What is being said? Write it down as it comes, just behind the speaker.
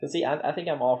see, I think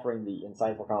I'm offering the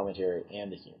insightful commentary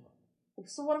and the humor.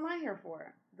 So what am I here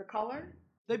for? The color?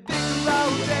 They bicker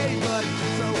all day, but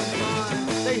so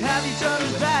fun. They have each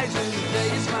other's bags and the day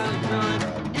is finally done.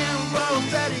 In a rural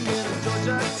setting in a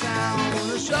Georgia town,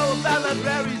 a show about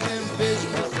libraries and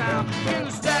visual sound. In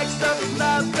the stack stuff is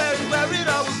library where it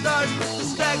always starts. The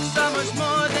stacks are much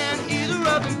more than either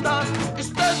of them thought. It's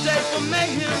Thursday for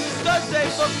mayhem, it's Thursday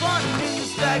for fun. In the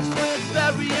stacks with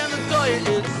Barry and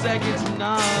Latoya, it's second to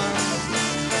none.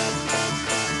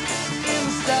 In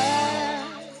the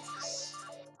stacks.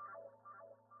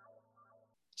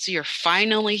 So you're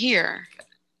finally here.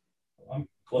 I'm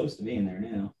close to being there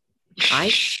now.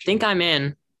 I think I'm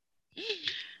in.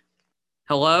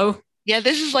 Hello? Yeah,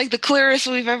 this is like the clearest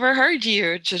we've ever heard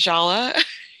you, T'Challa.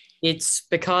 It's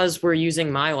because we're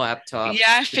using my laptop.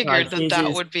 Yeah, I figured Because that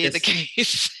his would be the just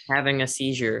case. Having a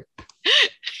seizure.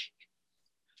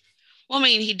 Well, I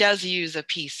mean, he does use a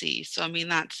PC, so I mean,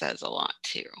 that says a lot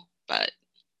too. But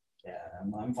Yeah,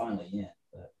 I'm finally in.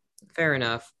 But Fair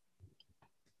enough.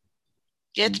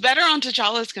 yeah, it's better on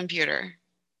T'Challa's computer.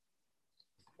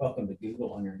 welcome to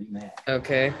Google on your new Mac.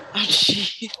 Okay. Oh,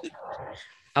 jeez.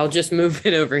 I'll just move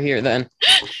it over here then.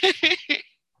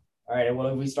 All right, well,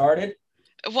 have we started?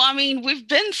 Well, I mean, we've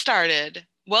been started.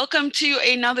 Welcome to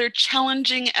another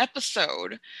challenging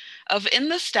episode of In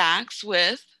the Stacks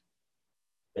with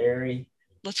Barry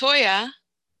Latoya.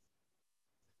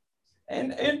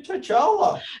 and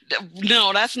T'Challa.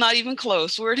 No, that's not even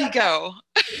close. Where'd he go?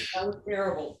 That was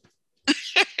terrible.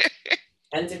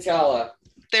 And T'Challa.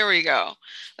 There we go.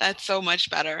 That's so much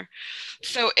better.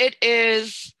 So it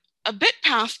is a bit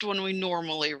past when we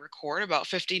normally record, about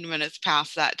 15 minutes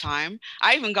past that time.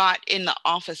 I even got in the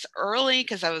office early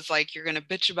because I was like, you're going to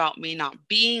bitch about me not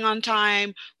being on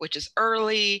time, which is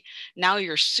early. Now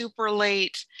you're super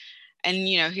late. And,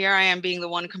 you know, here I am being the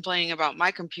one complaining about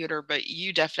my computer, but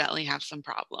you definitely have some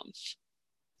problems.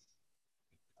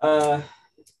 Of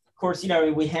course, you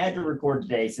know, we had to record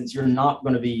today since you're not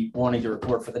going to be wanting to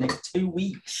record for the next 2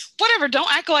 weeks. Whatever.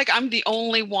 Don't act like I'm the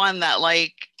only one that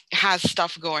like has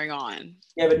stuff going on.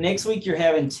 Yeah, but next week you're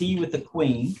having tea with the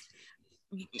Queen.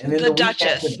 And then The week after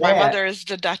Duchess. My that- mother is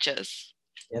the Duchess.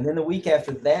 And then the week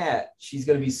after that, she's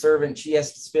going to be serving. She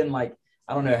has to spend like,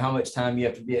 I don't know how much time you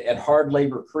have to be at Hard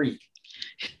Labor Creek.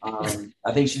 I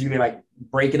think she's going to be like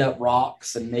breaking up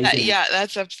rocks and making, Yeah,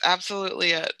 that's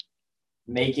absolutely it.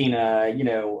 making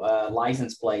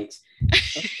license plates.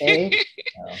 Okay.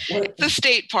 It's the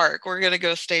state park. We're going to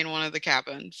go stay in one of the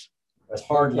cabins. It's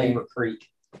Hard Labor Creek.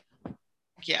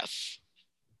 Yes.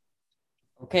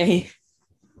 Okay.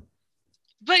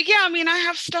 But yeah, I mean, I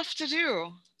have stuff to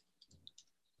do.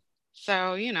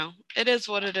 So, you know, it is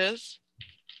what it is.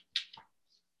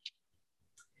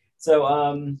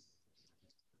 So,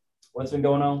 what's been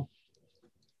going on?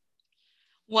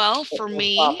 Well, for What's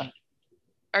me, poppin'?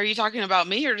 are you talking about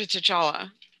me or to T'Challa?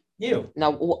 You.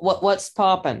 Now, what's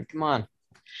popping? Come on.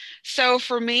 So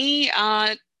for me,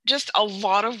 just a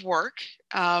lot of work.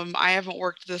 I haven't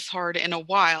worked this hard in a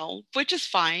while, which is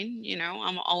fine. You know,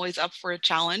 I'm always up for a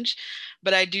challenge.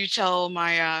 But I do tell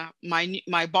my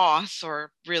my boss,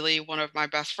 or really one of my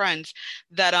best friends,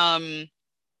 that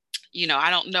you know, I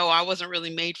don't know. I wasn't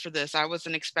really made for this. I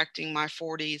wasn't expecting my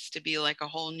 40s to be like a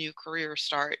whole new career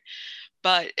start.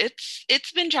 But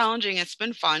it's been challenging. It's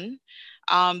been fun.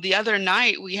 The other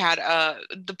night we had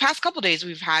the past couple days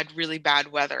we've had really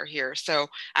bad weather here. So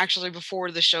actually before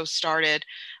the show started,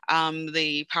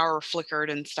 the power flickered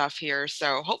and stuff here.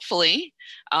 So hopefully,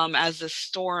 as the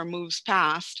storm moves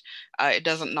past, it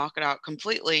doesn't knock it out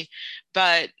completely.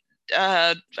 But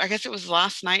I guess it was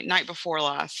last night before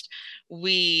last,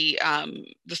 we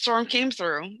the storm came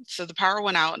through, so the power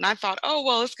went out, and I thought, oh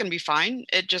well, it's gonna be fine.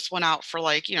 It just went out for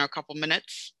like, you know, a couple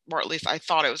minutes, or at least I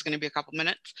thought it was gonna be a couple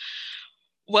minutes.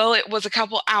 Well, it was a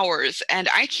couple hours, and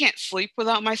I can't sleep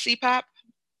without my CPAP,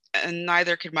 and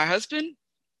neither could my husband.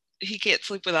 He can't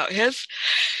sleep without his.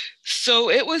 So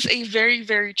it was a very,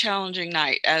 very challenging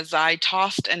night as I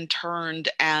tossed and turned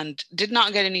and did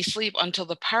not get any sleep until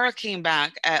the power came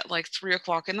back at like 3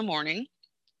 o'clock in the morning,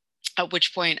 at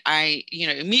which point I, you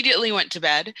know, immediately went to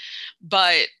bed.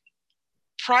 But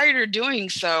prior to doing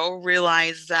so,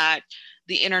 realized that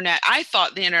the internet, I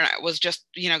thought the internet was just,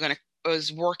 you know,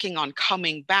 was working on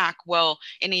coming back. Well,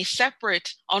 in a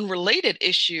separate, unrelated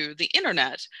issue, the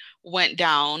internet went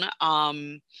down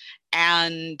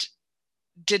and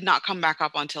did not come back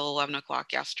up until 11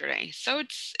 o'clock yesterday. So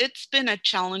it's been a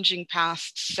challenging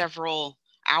past several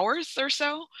hours or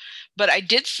so, but I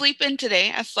did sleep in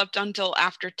today. I slept until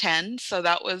after 10, so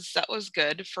that was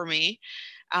good for me.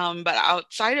 But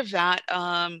outside of that,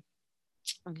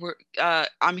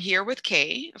 I'm here with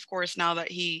Kay, of course. Now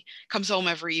that he comes home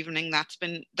every evening, that's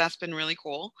been really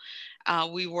cool.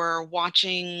 We were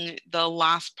watching the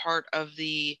last part of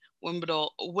the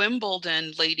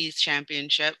Wimbledon Ladies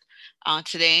Championship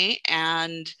today,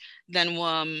 and then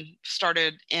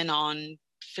started in on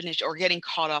finish or getting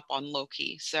caught up on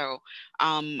Loki. So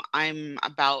I'm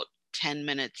about 10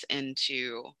 minutes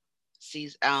into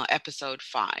episode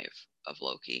 5 of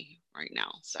Loki right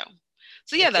now. So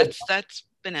yeah, that's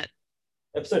been it.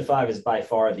 Episode 5 is by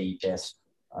far the best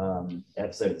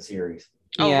episode of the series.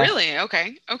 Oh, Yeah. really?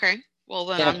 Okay. Well,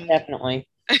 then Definitely.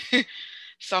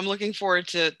 So I'm looking forward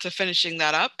to finishing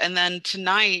that up. And then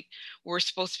tonight we're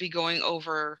supposed to be going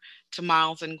over to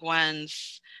Miles and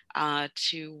Gwen's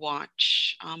to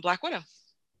watch Black Widow.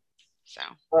 So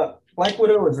Black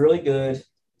Widow was really good.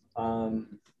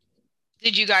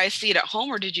 did you guys see it at home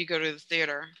or did you go to the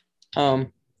theater?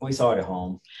 We saw it at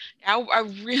home.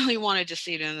 I really wanted to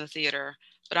see it in the theater,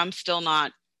 but I'm still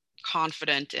not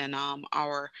confident in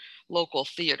our local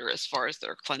theater as far as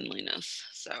their cleanliness.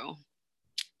 So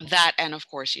that, and of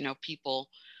course, people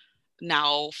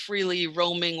now freely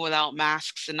roaming without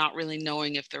masks and not really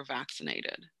knowing if they're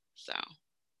vaccinated. So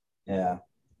yeah.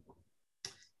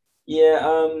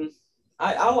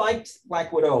 I liked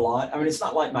Black Widow a lot. I mean, it's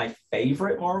not like my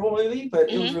favorite Marvel movie, but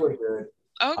it was really good.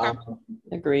 Okay.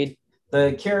 Agreed.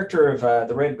 The character of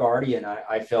the Red Guardian,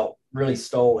 I felt really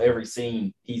stole every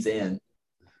scene he's in.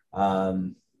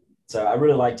 So I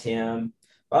really liked him.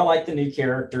 But I liked the new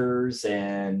characters,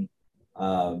 and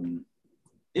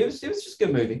it was just a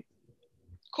good movie.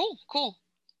 Cool.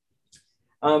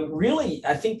 Really,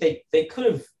 I think they could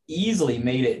have easily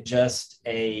made it just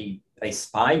a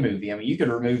spy movie. I mean, you could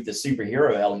remove the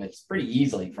superhero elements pretty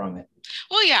easily from it.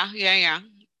 Well, yeah.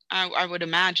 I would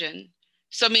imagine.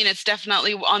 So, I mean, it's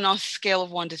definitely on a scale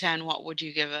of 1 to 10. What would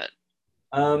you give it?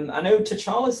 I know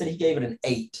T'Challa said he gave it an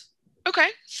 8. Okay,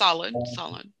 solid.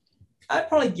 I'd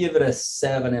probably give it a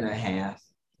 7.5.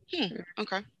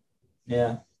 Okay.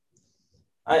 Yeah.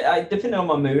 I depending on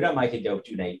my mood, I might could go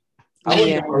to an 8. I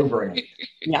wouldn't go over an 8.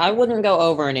 Yeah, I wouldn't go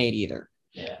over an 8 either.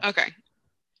 Yeah. Okay.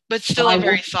 But still a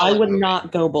very solid. I would movie.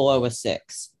 not go below a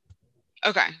 6.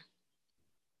 Okay.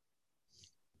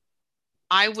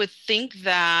 I would think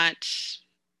that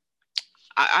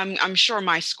I'm sure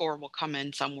my score will come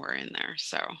in somewhere in there.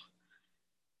 So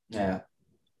Yeah.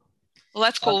 well,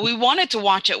 that's cool. We wanted to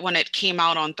watch it when it came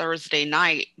out on Thursday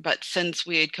night, but since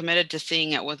we had committed to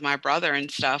seeing it with my brother and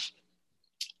stuff,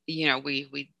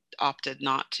 we opted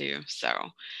not to. So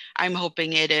I'm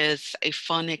hoping it is a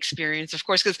fun experience, of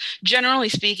course, because generally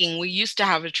speaking, we used to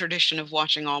have a tradition of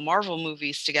watching all Marvel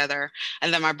movies together.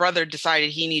 And then my brother decided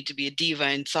he needed to be a diva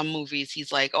in some movies.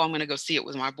 He's like, oh, I'm going to go see it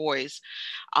with my boys,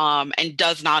 and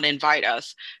does not invite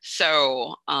us.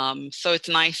 So it's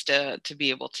nice to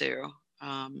be able to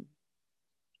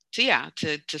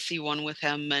see one with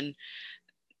him. And,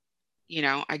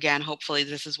 again, hopefully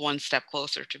this is one step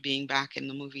closer to being back in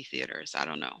the movie theaters. I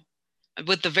don't know.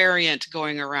 With the variant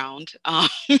going around,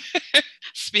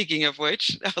 speaking of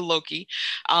which, Loki,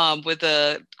 with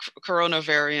the corona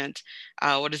variant,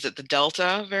 what is it, the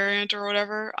Delta variant or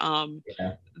whatever?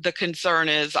 The concern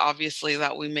is obviously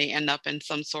that we may end up in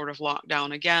some sort of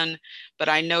lockdown again, but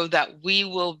I know that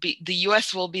the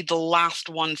US will be the last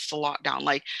ones to lock down.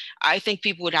 Like, I think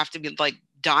people would have to be like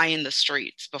die in the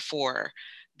streets before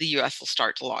the US will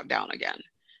start to lock down again.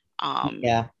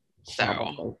 Yeah.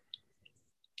 So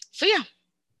yeah.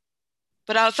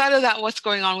 But outside of that, what's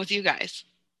going on with you guys?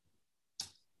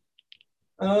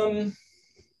 Not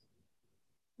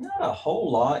a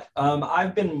whole lot.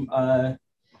 I've been,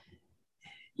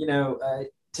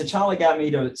 T'Challa got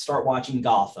me to start watching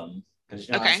Gotham because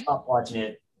I stopped watching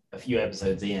it a few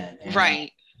episodes in. And,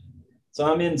 right.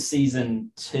 So I'm in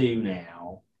season 2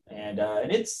 now, and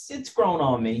it's grown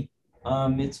on me.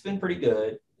 It's been pretty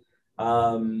good.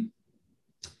 I'm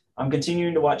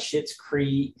continuing to watch Schitt's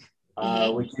Creek,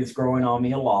 which is growing on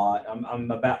me a lot.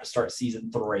 I'm about to start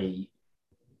season 3.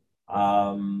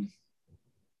 Let's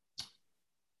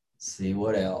see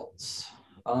what else.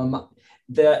 On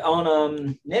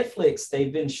Netflix,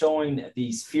 they've been showing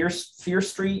these Fear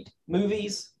Street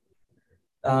movies.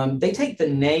 They take the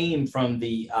name from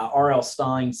the R.L.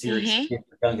 Stein series for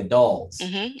young adults.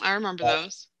 I remember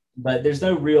those. But there's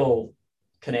no real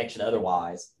connection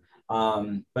otherwise.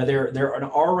 But they're an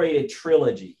R-rated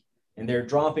trilogy, and they're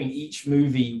dropping each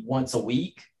movie once a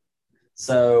week.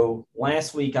 So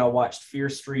last week I watched Fear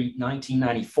Street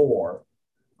 1994.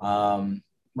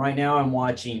 Right now I'm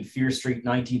watching Fear Street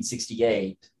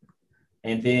 1968,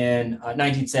 and then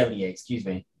 1978, excuse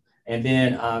me. And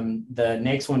then the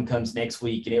next one comes next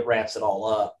week, and it wraps it all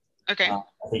up. Okay.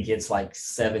 I think it's like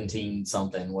 17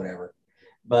 something, whatever.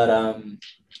 But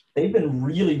they've been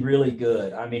really, really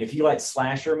good. I mean, if you like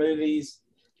slasher movies,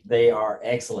 they are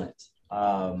excellent.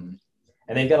 And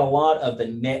they've got a lot of the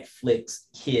Netflix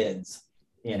kids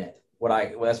in it.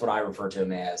 That's what I refer to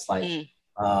them as. Like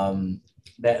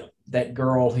that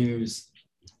girl who's,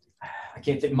 I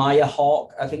can't think, Maya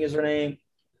Hawke, I think is her name,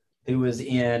 who was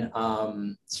in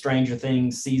Stranger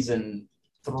Things season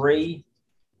 3.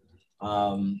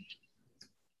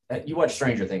 You watch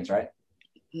Stranger Things, right?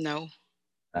 No.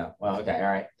 Oh, well, okay,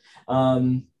 all right.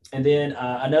 And then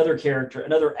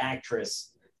another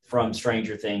actress from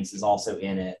Stranger Things is also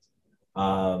in it.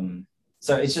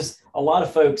 So it's just a lot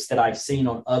of folks that I've seen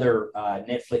on other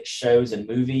Netflix shows and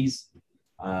movies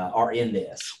are in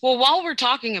this. Well, while we're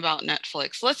talking about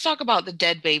Netflix, let's talk about the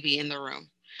dead baby in the room.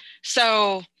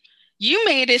 So you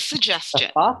made a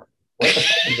suggestion. Huh?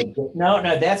 No,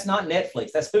 that's not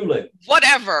Netflix. That's Hulu.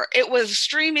 Whatever. It was a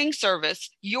streaming service.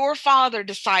 Your father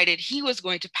decided he was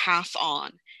going to pass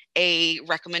on a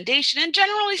recommendation. And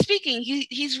generally speaking,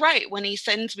 he's right. When he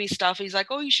sends me stuff, he's like,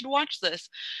 oh, you should watch this.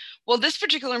 Well, this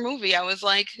particular movie, I was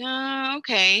like,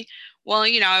 okay. Well,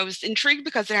 I was intrigued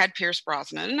because it had Pierce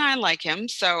Brosnan and I like him.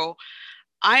 So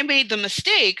I made the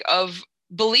mistake of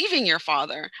believing your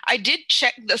father. I did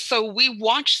check so we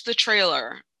watched the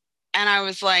trailer and I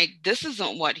was like, this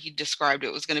isn't what he described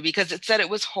it was going to be, because it said it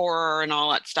was horror and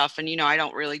all that stuff. And, I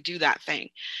don't really do that thing.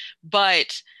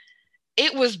 But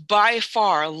it was by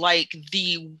far like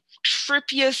the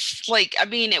trippiest,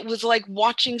 it was like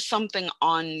watching something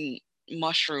on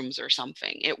mushrooms or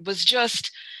something. It was just,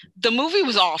 the movie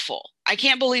was awful. I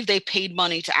can't believe they paid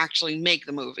money to actually make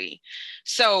the movie.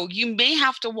 So you may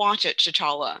have to watch it,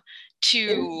 Chichala,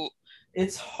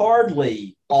 It's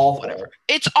hardly awful. Whatever.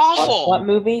 It's awful. What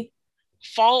movie?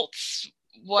 False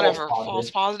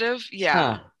positive.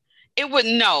 Yeah. Huh. It would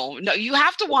no. You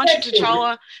have to watch it,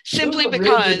 T'Challa, simply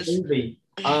because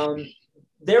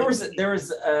there was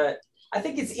I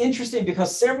think it's interesting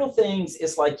because several things,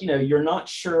 it's like, you're not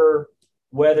sure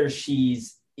whether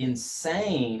she's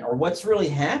insane or what's really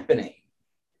happening,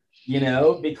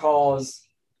 because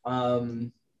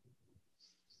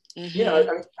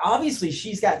obviously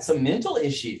she's got some mental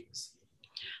issues.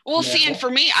 Well, see, and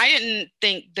for me, I didn't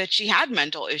think that she had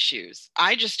mental issues.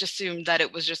 I just assumed that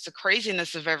it was just the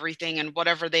craziness of everything, and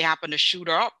whatever they happened to shoot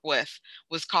her up with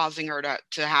was causing her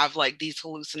to have like these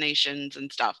hallucinations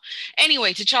and stuff.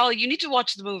 Anyway, T'Challa, you need to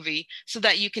watch the movie so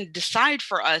that you can decide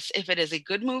for us if it is a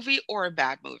good movie or a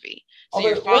bad movie. So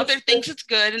your father thinks it's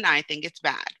good and I think it's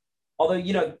bad.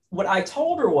 Although, what I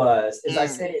told her is I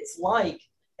said it's like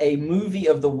a movie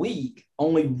of the week,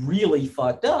 only really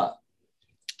fucked up.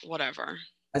 Whatever.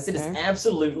 I said, it's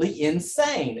absolutely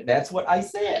insane. That's what I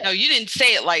said. No, you didn't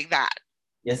say it like that.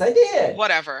 Yes, I did.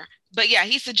 Whatever. But yeah,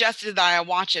 he suggested that I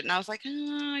watch it. And I was like,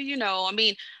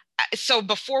 so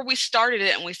before we started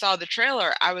it and we saw the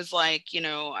trailer, I was like,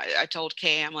 I told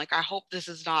Kay, I'm like, I hope this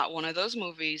is not one of those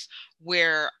movies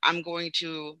where I'm going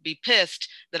to be pissed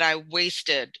that I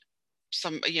wasted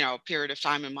some, period of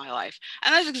time in my life.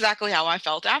 And that's exactly how I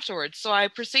felt afterwards. So I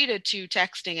proceeded to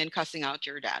texting and cussing out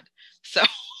your dad. So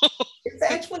it's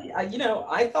actually,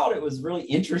 I thought it was really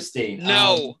interesting.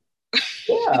 No.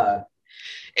 Yeah.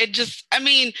 It just,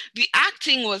 the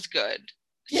acting was good.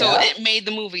 Yeah. So it made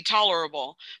the movie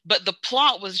tolerable. But the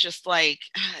plot was just like,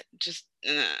 because,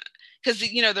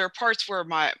 there are parts where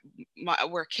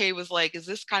where Kay was like, is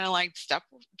this kind of like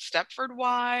Stepford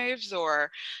Wives? Or,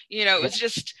 it was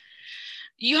just,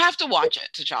 you have to watch it,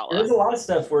 T'Challa. There's a lot of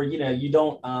stuff where, you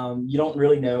don't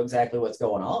really know exactly what's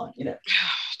going on,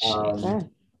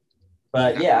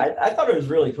 But yeah, I thought it was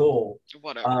really cool.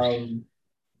 Whatever. I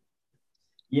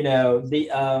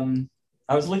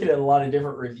was looking at a lot of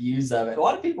different reviews of it. A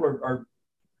lot of people are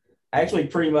actually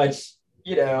pretty much,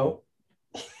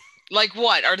 Like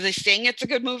what? Are they saying it's a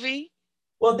good movie?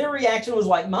 Well, their reaction was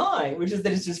like mine, which is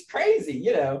that it's just crazy,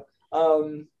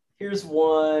 Here's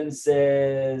one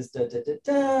says,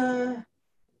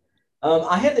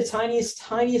 I had the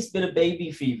tiniest bit of baby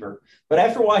fever, but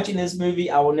after watching this movie,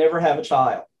 I will never have a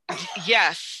child.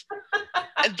 Yes.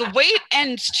 The way it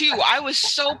ends too, I was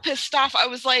so pissed off. I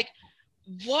was like,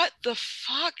 what the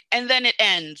fuck? And then it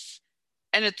ends.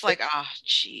 And it's like,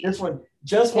 geez. This one,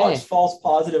 just watch False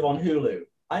Positive on Hulu.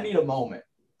 I need a moment.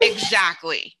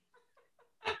 Exactly.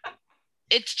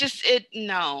 It's just,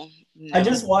 no. I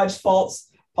just watched False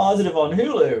Positive on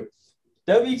Hulu.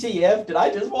 WTF did I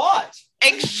just watch?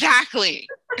 Exactly.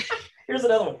 Here's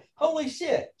another one. Holy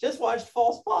shit, just watched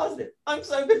False Positive. I'm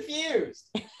so confused.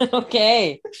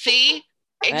 Okay. See?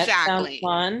 Exactly. That sounds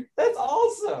fun. That's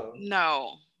awesome.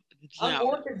 No. I'm No.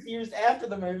 more confused after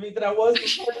the movie than I was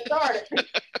before the start.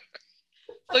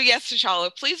 So yes,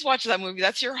 T'Challa, please watch that movie.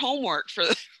 That's your homework for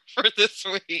this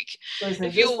week. Listen,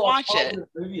 If you'll watch it. This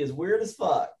movie is weird as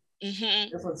fuck.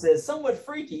 Mm-hmm. This one says somewhat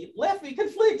freaky, left me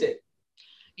conflicted.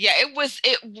 Yeah, it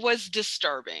was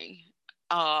disturbing.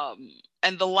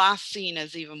 And the last scene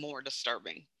is even more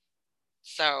disturbing.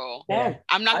 So Yeah.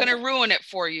 I'm not going to ruin it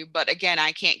for you, but again,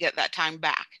 I can't get that time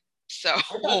back. So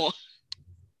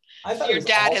I thought your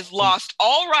dad has lost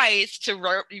all rights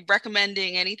to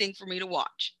recommending anything for me to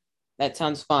watch. That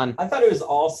sounds fun. I thought it was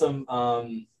awesome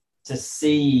to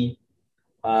see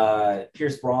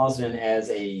Pierce Brosnan as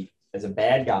a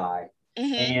bad guy.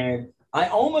 Mm-hmm. And I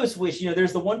almost wish,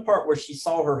 there's the one part where she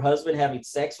saw her husband having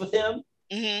sex with him.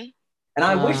 Mm-hmm. And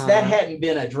I wish that hadn't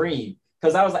been a dream,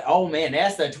 because I was like, oh man,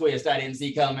 that's the twist I didn't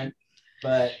see coming.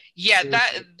 But yeah,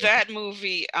 that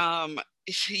movie,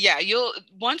 you'll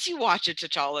once you watch it,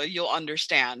 T'Challa, you'll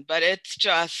understand. But it's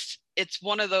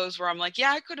one of those where I'm like,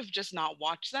 yeah, I could have just not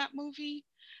watched that movie.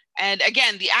 And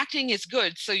again, the acting is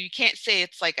good, so you can't say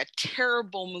it's like a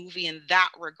terrible movie in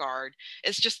that regard.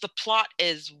 It's just the plot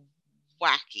is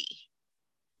wacky.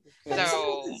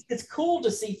 So it's cool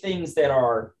to see things that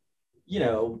are,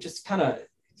 just kind of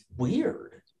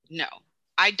weird. No,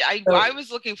 I was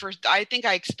looking for. I think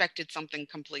I expected something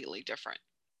completely different.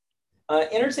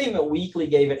 Entertainment Weekly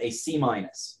gave it a C-.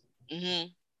 Mm-hmm.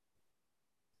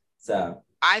 So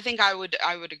I think I would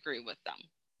agree with them.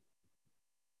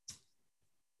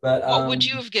 But what would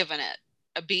you have given it?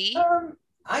 A B?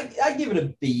 I give it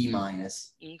a B-.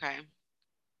 Okay.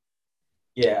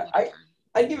 Yeah,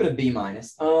 I'd give it a B-. Matter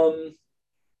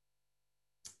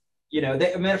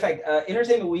of fact,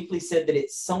 Entertainment Weekly said that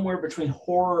it's somewhere between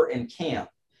horror and camp,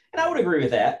 and I would agree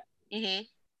with that. Mm-hmm.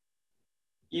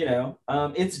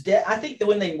 I think that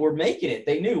when they were making it,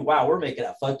 they knew, wow, we're making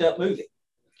a fucked up movie.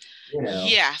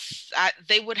 Yes,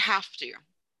 they would have to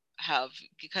have,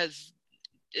 because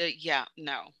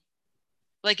no.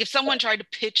 Like if someone tried to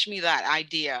pitch me that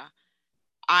idea,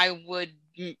 I would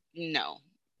no.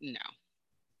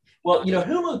 Well,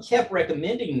 Hulu kept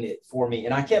recommending it for me,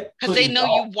 and I kept, because they know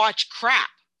you watch crap.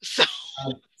 So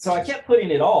I kept putting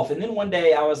it off, and then one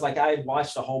day I was like, I had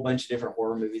watched a whole bunch of different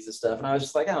horror movies and stuff, and I was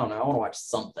just like, I don't know, I want to watch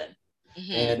something.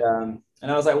 Mm-hmm.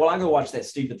 And I was like, well, I'll go watch that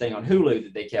stupid thing on Hulu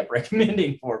that they kept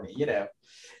recommending for me,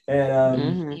 and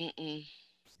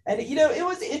and it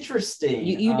was interesting.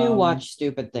 You do watch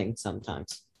stupid things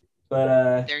sometimes,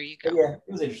 but there you go. Yeah,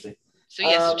 it was interesting. So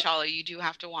yes, T'Challa, you do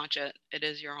have to watch it. It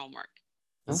is your homework.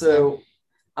 Okay. So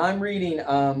I'm reading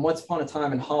Once Upon a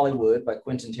Time in Hollywood by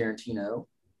Quentin Tarantino.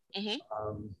 Mm-hmm.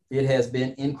 It has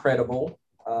been incredible.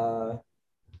 I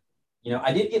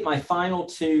did get my final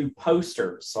 2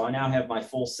 posters, so I now have my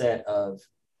full set of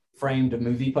framed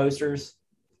movie posters,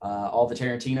 all the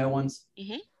Tarantino ones.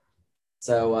 Mm-hmm.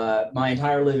 So my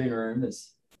entire living room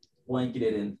is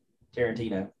blanketed in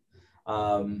Tarantino.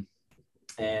 So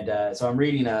I'm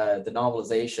reading the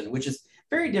novelization, which is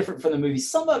very different from the movie.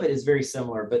 Some of it is very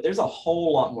similar, but there's a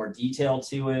whole lot more detail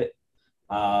to it.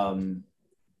 I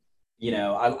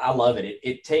love it.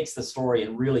 It takes the story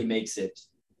and really makes it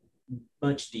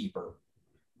much deeper.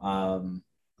 I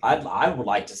would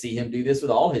like to see him do this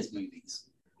with all his movies.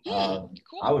 Cool.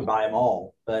 I would buy them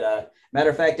all. But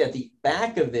matter of fact, at the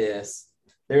back of this,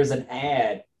 there's an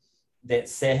ad that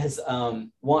says,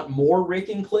 want more Rick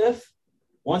and Cliff?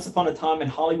 Once Upon a Time in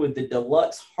Hollywood, the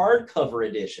deluxe hardcover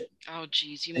edition. Oh,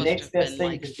 geez, you must have been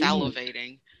like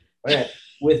salivating.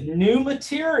 With new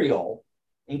material,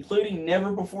 including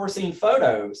never before seen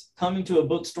photos, coming to a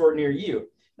bookstore near you.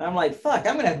 And I'm like, fuck,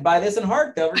 I'm going to have to buy this in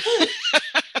hardcover too.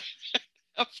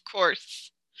 Of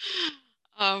course.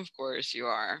 Of course you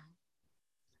are.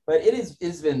 But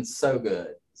it's been so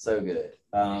good. So good.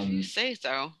 You say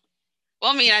so.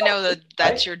 Well, I mean, I know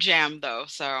that's your jam, though,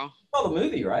 so. You saw the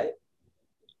movie, right?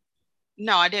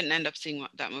 No, I didn't end up seeing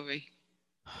that movie.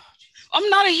 I'm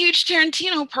not a huge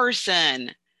Tarantino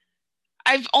person.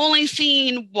 I've only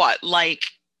seen like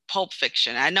Pulp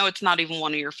Fiction. I know it's not even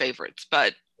one of your favorites,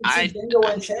 but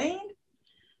Django Unchained?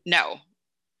 No.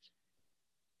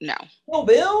 Kill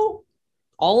Bill?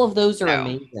 All of those are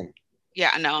amazing.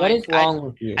 Yeah, no. What is wrong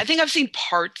with you? I think I've seen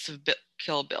parts of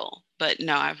Kill Bill, but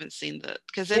no, I haven't seen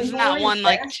because isn't that one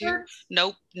like 2?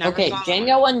 Nope. Never okay, saw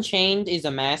Django Unchained is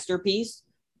a masterpiece,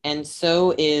 and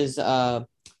so is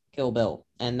Kill Bill,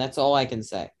 and that's all I can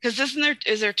say. Because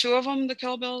is there 2 of them, the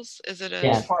Kill Bills? Is it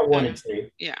Yeah, part 1 and 2.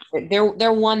 Yeah.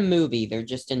 They're one movie. They're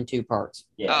just in 2 parts.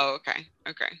 Yeah. Oh, okay.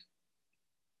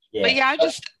 Yeah. But yeah, I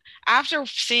just after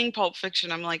seeing Pulp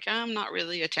Fiction, I'm like, I'm not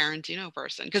really a Tarantino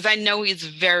person, because I know he's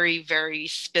very, very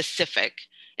specific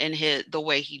in the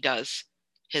way he does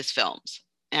his films.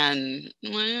 and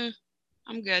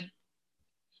I'm good.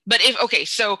 But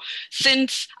so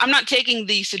since I'm not taking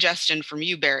the suggestion from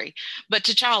you, Barry, but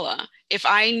T'Challa, if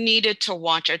I needed to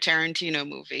watch a Tarantino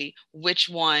movie, which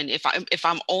one, if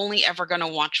I'm only ever gonna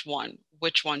watch one,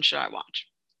 which one should I watch?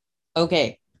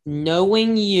 Okay,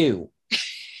 knowing you,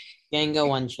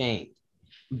 Django Unchained.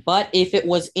 But if it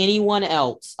was anyone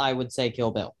else, I would say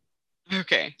Kill Bill.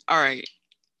 Okay, all right.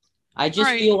 I just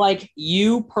feel like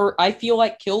I feel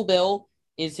like Kill Bill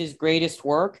is his greatest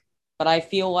work, but I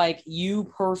feel like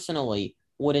you personally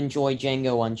would enjoy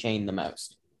Django Unchained the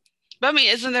most. But I mean,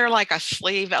 isn't there like a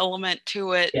slave element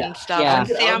to it and stuff? Yeah.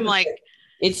 See, I'm like,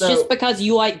 it's just because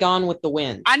you like Gone with the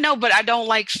Wind. I know, but I don't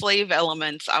like slave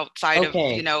elements outside of,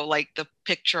 like the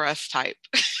picturesque type.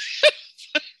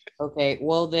 Okay,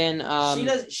 well then,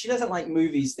 she doesn't like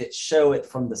movies that show it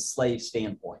from the slave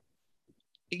standpoint.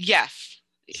 Yes.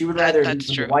 She would rather from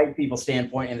the white people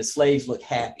standpoint, and the slaves look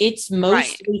happy. It's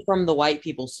mostly from the white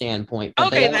people standpoint.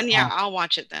 Okay, then I'll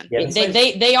watch it then. Yeah,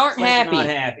 they aren't happy. Not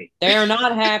happy. They are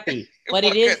not happy, but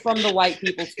it is from the white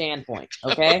people standpoint.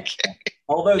 Okay.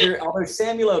 Although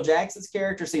Samuel L. Jackson's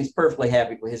character seems perfectly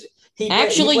happy with his.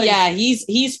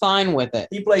 He's fine with it.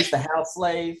 He plays the house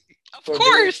slave. Of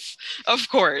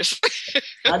course.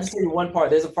 I'll just tell you one part.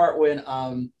 There's a part when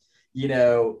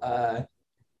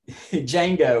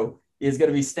Django is going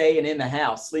to be staying in the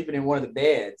house, sleeping in one of the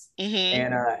beds,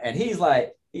 and he's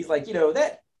like,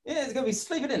 that is going to be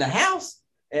sleeping in the house,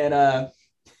 and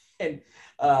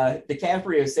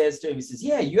DiCaprio says to him, he says,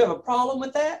 "Yeah, you have a problem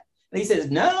with that?" And he says,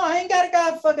 "No, I ain't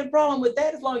got a fucking problem with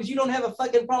that as long as you don't have a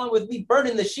fucking problem with me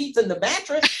burning the sheets and the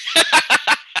mattress."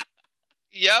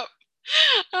 Yep.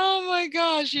 Oh my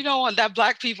gosh, you don't want that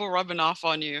black people rubbing off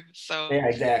on you. So yeah,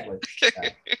 exactly. Yeah.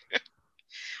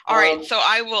 All right, so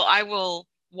I will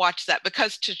watch that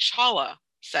because T'Challa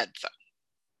said so.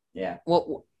 Yeah.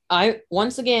 Well, I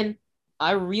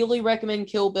really recommend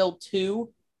Kill Bill 2,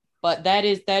 but that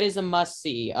is a must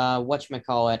see.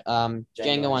 Whatchamacallit,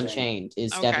 Django Unchained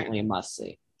is definitely a must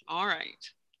see. All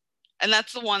right. And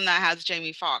that's the one that has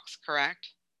Jamie Foxx, correct?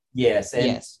 Yes.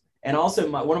 And also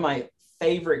one of my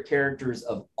favorite characters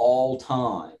of all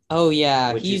time. Oh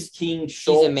yeah, he's King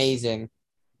Schultz. He's amazing.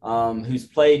 Who's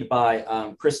played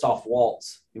by Christoph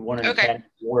Waltz, who won an Academy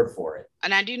Award for it.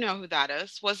 And I do know who that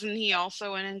is. Wasn't he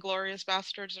also in Inglourious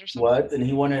Basterds or something? Was, and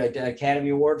he won an Academy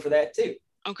Award for that too.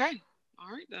 Okay,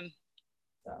 all right then.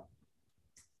 So,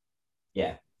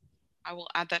 yeah, I will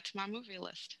add that to my movie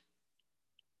list.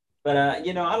 But I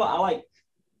like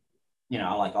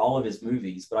all of his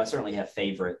movies, but I certainly have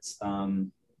favorites.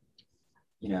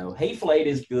 Hateful Eight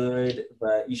is good,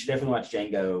 but you should definitely watch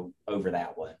Django over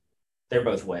that one. They're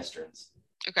both Westerns.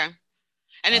 Okay.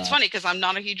 And it's funny because I'm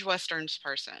not a huge Westerns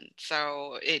person.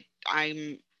 So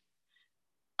I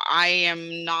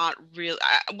am not really,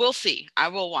 we'll see. I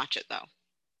will watch it though.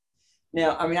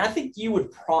 Now, I mean, I think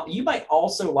you might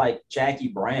also like Jackie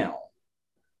Brown,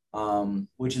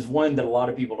 which is one that a lot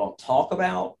of people don't talk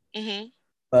about,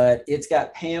 but it's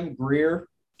got Pam Grier.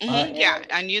 Yeah,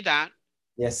 I knew that.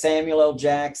 Yeah, Samuel L.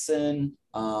 Jackson.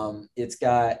 It's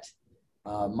got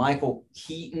Michael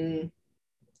Keaton.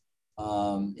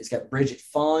 It's got Bridget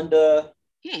Fonda.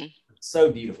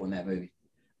 So beautiful in that movie.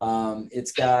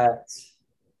 It's got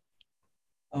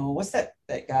what's that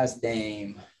guy's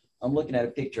name? I'm looking at a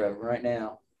picture of him right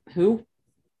now. Who?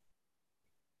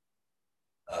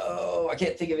 Oh, I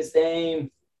can't think of his name.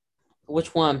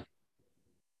 Which one?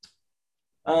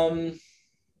 Well,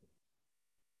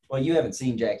 you haven't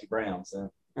seen Jackie Brown,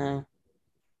 so. Al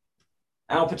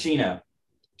Pacino.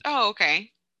 Oh,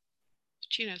 okay.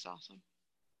 Pacino's awesome.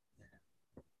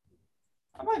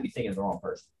 I might be thinking of the wrong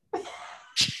person.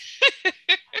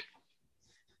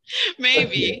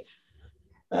 Maybe.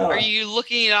 Are you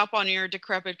looking it up on your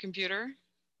decrepit computer?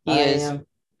 He is.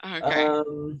 Okay.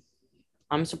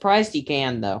 I'm surprised he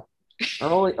can, though.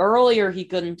 Earlier, he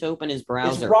couldn't open his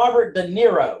browser. It's Robert De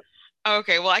Niro.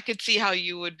 Okay, well, I could see how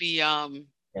you would be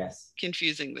yes,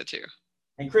 confusing the two.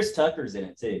 And Chris Tucker's in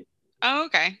it, too. Oh,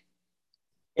 okay.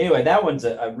 Anyway, that one's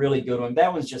a really good one.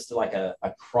 That one's just like a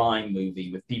crime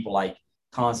movie with people like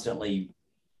constantly,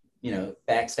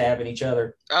 backstabbing each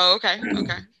other. Oh, okay.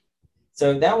 Okay.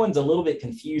 So that one's a little bit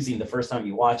confusing the first time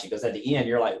you watch it, because at the end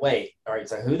you're like, wait, all right,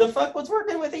 so who the fuck was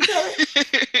working with each other?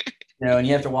 And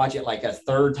you have to watch it like a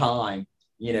third time,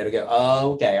 to go,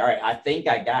 oh, okay, all right, I think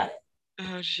I got it.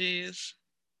 Oh, jeez.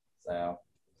 So,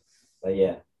 but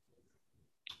yeah.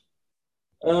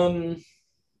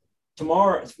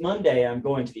 Tomorrow, it's Monday, I'm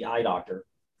going to the eye doctor.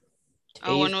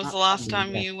 Oh, when was the last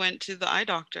time you went to the eye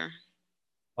doctor?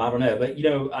 I don't know, but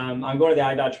I'm going to the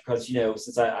eye doctor because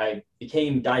since I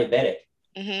became diabetic,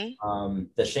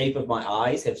 The shape of my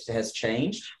eyes has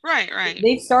changed. Right.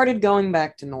 They've started going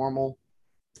back to normal.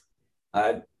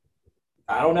 I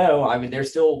don't know. I mean, they're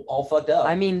still all fucked up.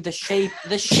 I mean, the shape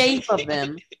of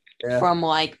them from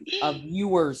like a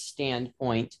viewer's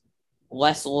standpoint,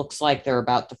 less looks like they're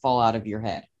about to fall out of your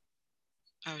head.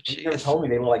 Oh, geez. You never told me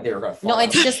they look like they were going to fall No, out.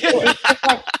 it's just like,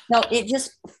 no, it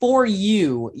just, for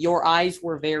you, your eyes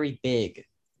were very big.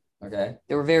 Okay.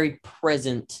 They were very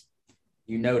present.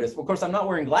 You noticed. Well, of course, I'm not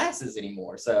wearing glasses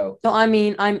anymore, so. No, I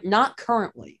mean, I'm not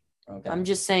currently. Okay. I'm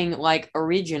just saying, like,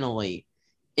 originally,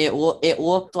 it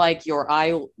looked like your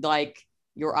eyelid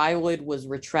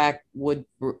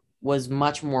was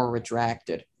much more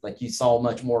retracted. Like you saw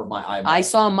much more of my eyeball. I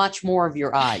saw much more of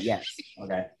your eye. Yes.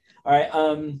 Okay. All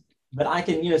right. But I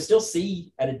can, still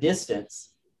see at a distance.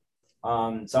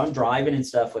 So I'm driving and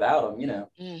stuff without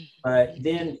them, But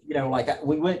then, like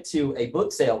we went to a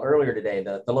book sale earlier today.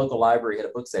 The local library had a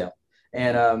book sale,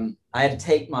 and I had to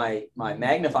take my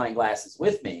magnifying glasses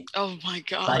with me. Oh my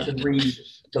God! So I could read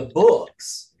the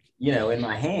books, in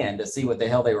my hand to see what the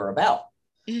hell they were about.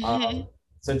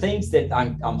 So things that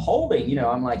I'm holding,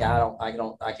 I'm like,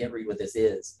 I can't read what this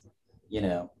is,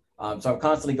 So I'm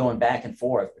constantly going back and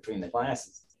forth between the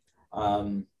classes.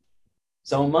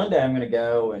 So on Monday, I'm going to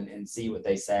go and see what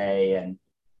they say. And,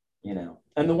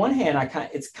 on the one hand,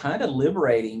 it's kind of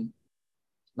liberating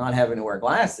not having to wear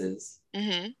glasses,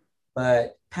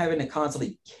 but having to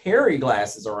constantly carry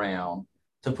glasses around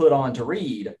to put on to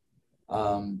read.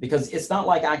 Because it's not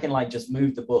like I can like just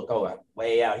move the book, I'm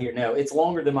way out here. No, it's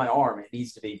longer than my arm. It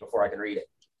needs to be before I can read it.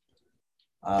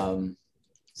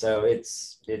 So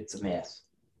it's a mess.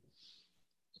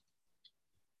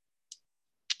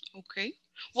 Okay.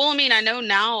 Well, I mean, I know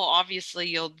now,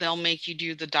 obviously, they'll make you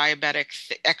do the diabetic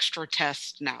extra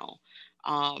test now.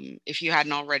 If you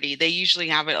hadn't already, they usually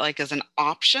have it like as an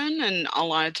option, and a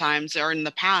lot of times, or in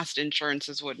the past,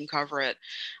 insurances wouldn't cover it.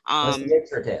 What's the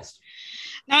extra test?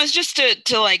 No, it's just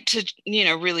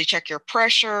to really check your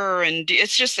pressure, and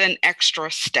it's just an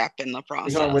extra step in the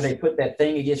process. Where they put that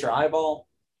thing against your eyeball?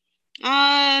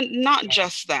 Not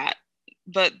just that,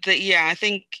 but I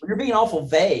think you're being awful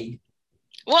vague.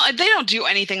 Well, they don't do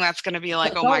anything that's going to be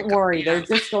like, oh my God. Don't worry, they're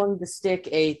just going to stick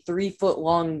a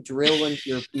 3-foot-long drill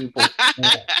into your pupil.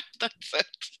 That's it.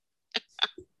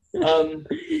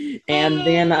 And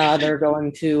then they're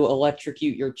going to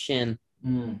electrocute your chin.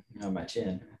 My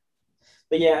chin.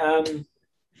 But yeah,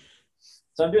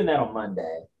 so I'm doing that on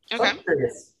Monday. So okay. I'm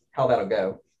curious how that'll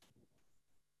go.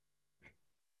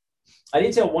 I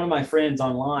did tell one of my friends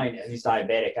online who's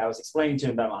diabetic, I was explaining to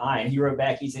him about my eye, and he wrote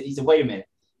back, he said, wait a minute.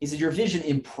 He said, your vision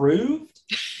improved?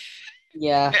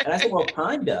 Yeah. And I said, well,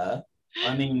 kinda.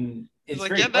 I mean, it's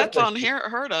like, that's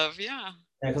unheard of, yeah.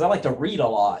 Because I like to read a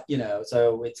lot,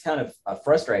 so it's kind of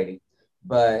frustrating.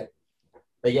 But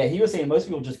yeah, he was saying most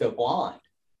people just go blind.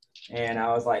 And I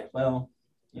was like, well,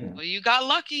 Well, you got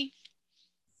lucky.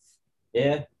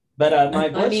 Yeah. But my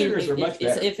blood sugars are much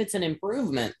better. If it's an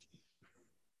improvement.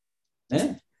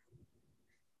 Yeah.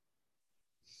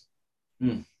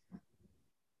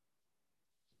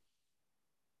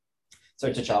 So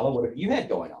T'Challa, what have you had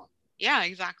going on? Yeah,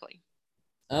 exactly.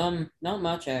 Not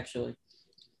much actually.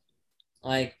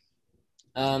 Like,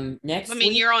 next. I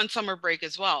mean, you're on summer break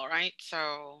as well, right?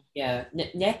 So. Yeah.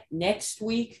 Next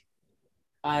week,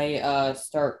 I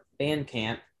start band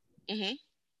camp.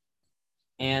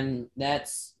 And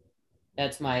that's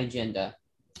my agenda.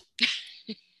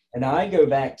 And I go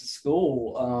back to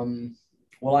school.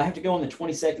 Well, I have to go on the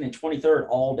 22nd and 23rd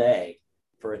all day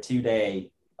for a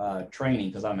 2-day training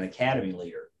because I'm an academy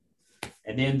leader.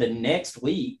 And then the next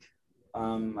week,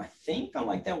 I think on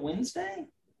like that Wednesday,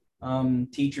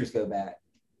 teachers go back.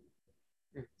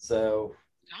 So.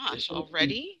 Gosh,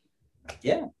 already?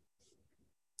 Yeah.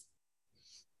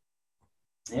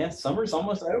 Yeah, summer's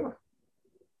almost over.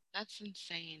 That's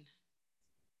insane.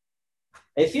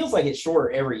 It feels like it's shorter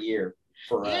every year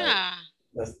for the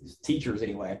teachers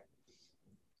anyway.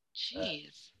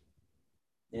 Jeez.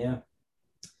 Yeah.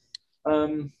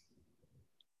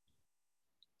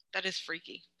 That is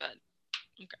freaky, but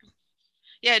okay.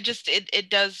 Yeah, it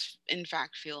does in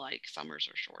fact feel like summers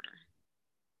are shorter.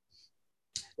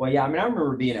 Well, yeah, I mean, I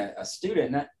remember being a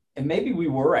student, and maybe we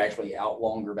were actually out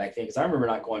longer back then because I remember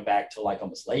not going back till like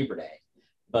almost Labor Day.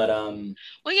 But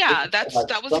well, yeah, that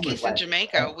was the case in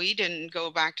Jamaica. We didn't go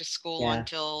back to school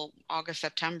until August,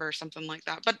 September, something like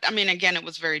that. But I mean, again, it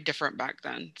was very different back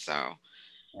then. So,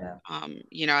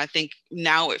 I think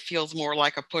now it feels more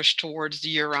like a push towards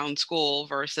year-round school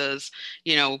versus,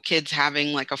 kids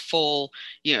having like a full,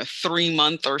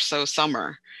 3-month or so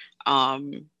summer.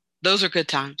 Those are good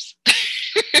times.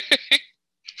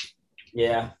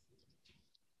 Yeah.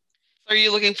 Are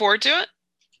you looking forward to it?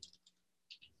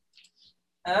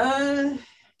 I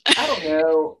don't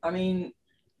know. I mean,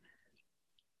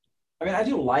 I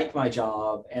do like my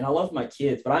job and I love my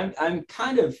kids, but I'm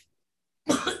kind of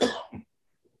going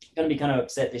to be kind of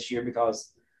upset this year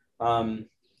because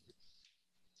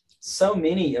so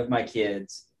many of my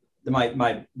kids,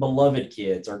 my beloved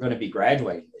kids, are going to be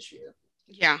graduating this year.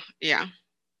 Yeah.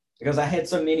 Because I had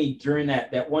so many during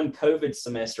that one COVID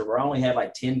semester where I only had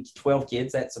like 10 to 12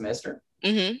 kids that semester.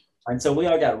 Mm-hmm. And so we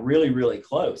all got really, really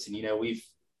close. And,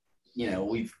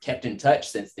 we've kept in touch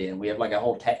since then. We have like a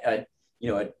whole, a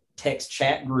text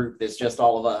chat group that's just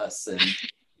all of us. And,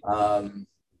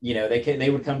 they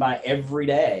would come by every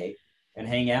day and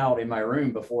hang out in my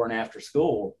room before and after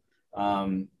school,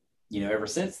 ever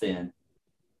since then.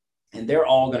 And they're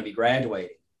all going to be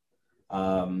graduating. So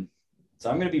I'm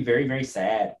going to be very, very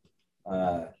sad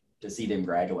to see them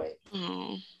graduate.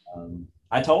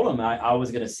 I told them I was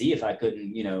going to see if I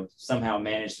couldn't, somehow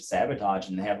manage to sabotage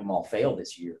and have them all fail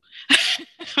this year.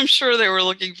 I'm sure they were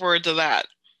looking forward to that.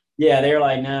 Yeah, they were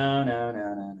like,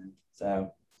 no.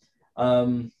 So,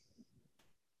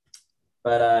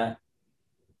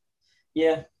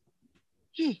 yeah.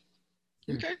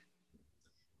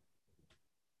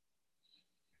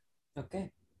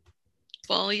 Okay.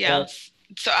 Well, yeah.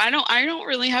 So I don't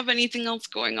really have anything else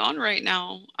going on right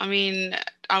now. I mean,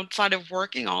 outside of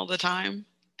working all the time.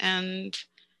 And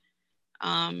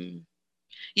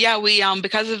we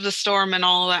because of the storm and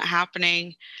all that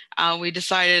happening, we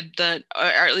decided that, or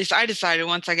at least I decided,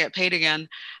 once I get paid again,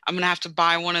 I'm gonna have to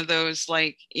buy one of those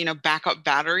backup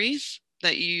batteries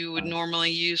that you would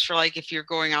normally use for if you're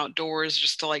going outdoors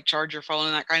just to charge your phone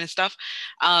and that kind of stuff.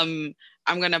 I'm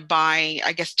gonna buy,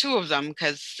 I guess, 2 of them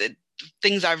because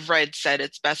things I've read said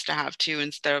it's best to have 2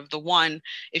 instead of the 1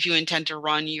 if you intend to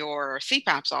run your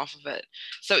CPAPs off of it.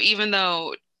 So even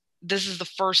though this is the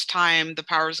first time the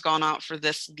power's gone out for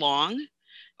this long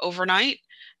overnight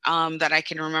that I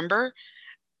can remember,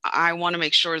 I want to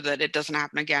make sure that it doesn't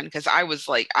happen again, because I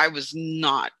was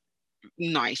not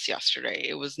nice yesterday.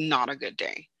 It was not a good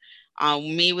day.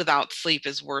 Me without sleep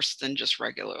is worse than just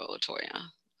regular Latoya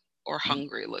or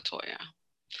hungry Latoya.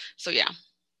 So yeah.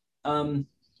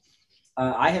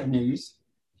 I have news.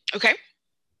 Okay.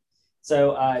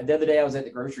 So the other day I was at the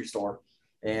grocery store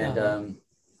and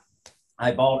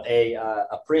I bought a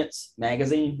Prince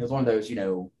magazine. It was one of those,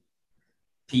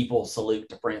 people salute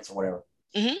to Prince or whatever.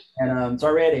 Mm-hmm. And so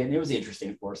I read it and it was interesting,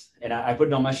 of course. And I put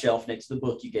it on my shelf next to the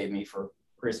book you gave me for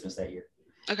Christmas that year.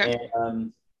 Okay.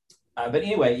 And, but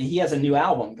anyway, he has a new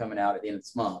album coming out at the end of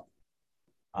this month.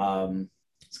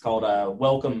 It's called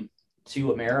Welcome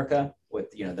to America with,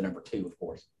 the number 2, of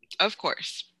course. Of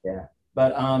course. Yeah.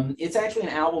 But it's actually an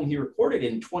album he recorded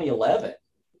in 2011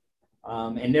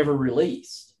 and never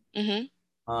released.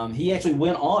 Mm-hmm. He actually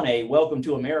went on a Welcome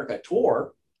to America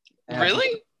tour.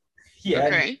 Really? Yeah.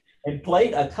 Okay. And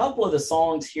played a couple of the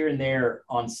songs here and there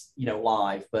on,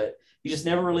 live, but he just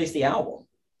never released the album.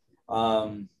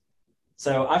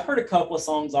 So I've heard a couple of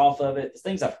songs off of it. The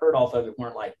things I've heard off of it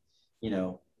weren't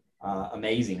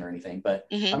amazing or anything, but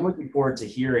mm-hmm. I'm looking forward to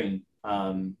hearing,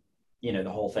 the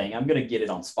whole thing. I'm going to get it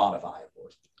on Spotify, of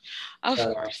course. Of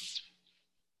course.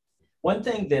 One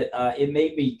thing that it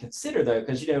made me consider, though,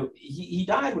 because, he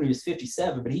died when he was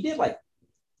 57, but he did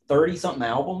 30-something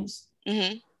albums.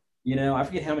 Mm-hmm. I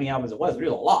forget how many albums it was, but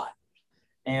it was a lot.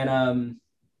 And,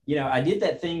 I did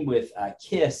that thing with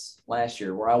Kiss last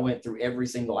year where I went through every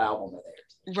single album of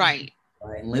theirs. Right.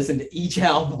 And listened to each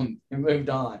album and moved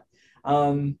on,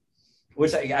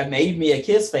 which I made me a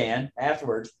Kiss fan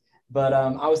afterwards. But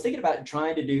I was thinking about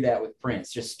trying to do that with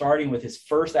Prince, just starting with his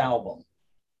first album,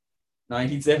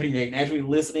 1978, and actually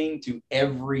listening to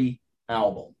every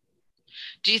album.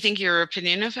 Do you think your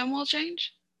opinion of him will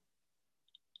change?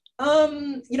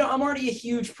 I'm already a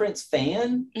huge Prince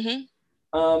fan. Mm-hmm.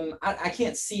 I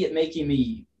can't see it making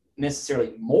me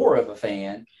necessarily more of a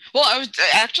fan. Well,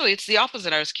 it's the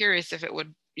opposite. I was curious if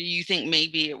you think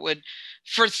maybe it would,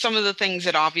 for some of the things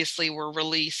that obviously were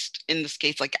released in this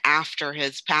case, after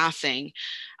his passing,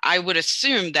 I would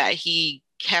assume that he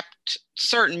kept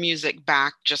certain music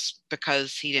back just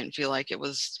because he didn't feel like it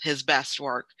was his best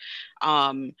work. So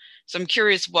I'm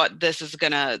curious what this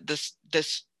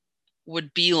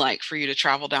would be like for you to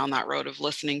travel down that road of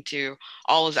listening to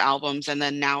all his albums, and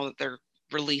then now that they're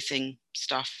releasing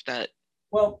stuff that.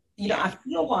 Well, I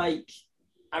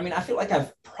feel like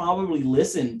I've probably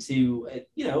listened to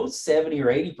 70 or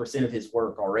 80% of his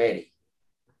work already.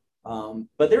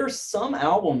 But there are some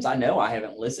albums I know I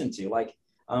haven't listened to,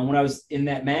 when I was in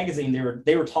that magazine,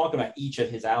 they were talking about each of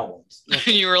his albums.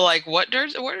 You were like, what are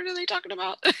they talking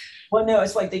about? Well, no,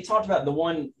 it's like they talked about the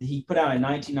one he put out in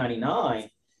 1999.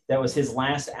 That was his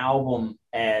last album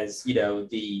as, you know,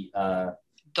 the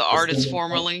artist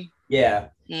formerly. Yeah.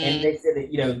 And they said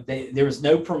that, you know, there was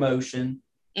no promotion.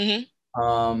 You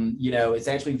know, it's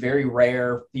actually very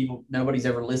rare. Nobody's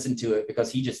ever listened to it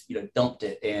because he just, you know, dumped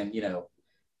it and, you know,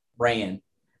 ran.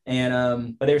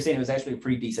 And but they were saying it was actually a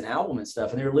pretty decent album and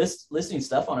stuff. And they were listening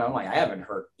stuff on it. I'm like, I haven't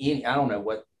heard any. I don't know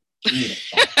what.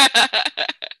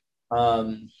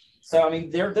 So I mean,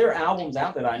 there are albums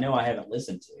out that I know I haven't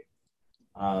listened to.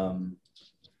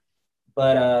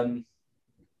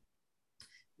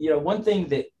 You know, one thing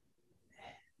that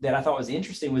I thought was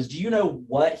interesting was, do you know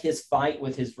what his fight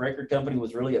with his record company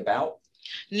was really about?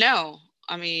 No,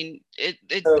 I mean,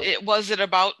 was it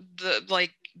about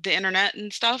the internet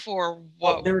and stuff, or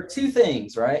what? Well, there were two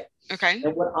things, right? Okay.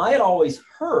 And what I had always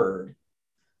heard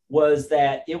was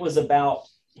that it was about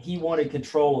he wanted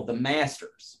control of the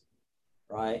masters,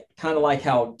 right? Kind of like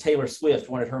how Taylor Swift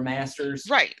wanted her masters,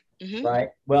 right? Right.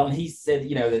 Well, and he said,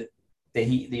 you know, that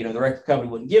he, you know, the record company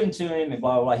wouldn't give them to him, and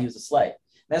blah blah blah. He was a slave.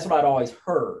 That's what I'd always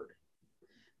heard.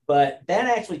 But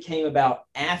that actually came about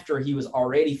after he was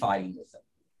already fighting with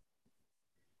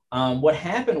them. What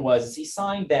happened was he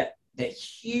signed that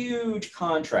huge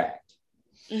contract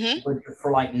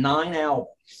for like 9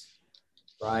 albums,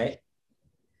 right?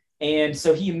 And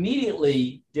so he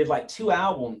immediately did like 2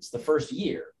 albums the first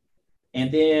year,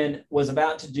 and then was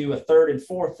about to do a 3rd and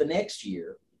 4th the next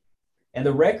year. And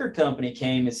the record company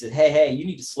came and said, hey, you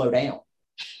need to slow down.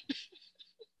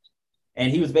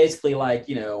 And he was basically like,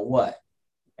 you know, what?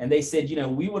 And they said, you know,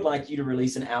 we would like you to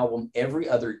release an album every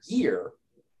other year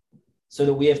so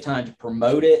that we have time to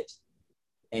promote it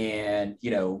and,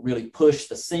 you know, really push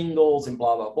the singles and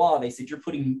blah, blah, blah. They said, you're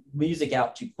putting music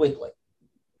out too quickly.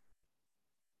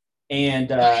 And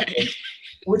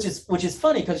which is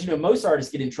funny because, you know, most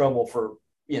artists get in trouble for,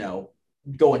 you know,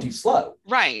 going too slow.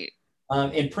 Right.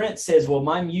 And Prince says, well,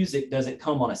 my music doesn't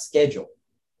come on a schedule.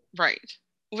 Right.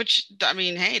 Which, I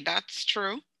mean, hey, that's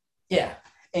true. Yeah.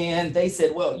 And they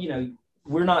said, well, you know,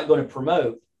 we're not going to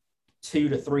promote 2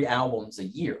 to 3 albums a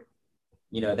year.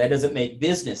 You know, that doesn't make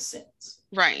business sense.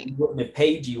 Right. We wouldn't have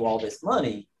paid you all this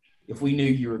money if we knew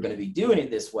you were going to be doing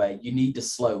it this way. You need to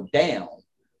slow down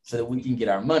so that we can get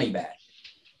our money back.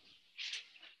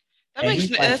 That makes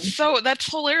that's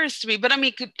hilarious to me. But I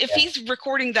mean, if he's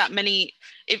recording that many,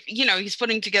 if you know he's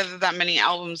putting together that many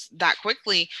albums that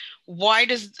quickly, what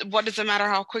does it matter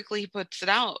how quickly he puts it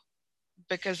out?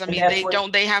 Because I mean,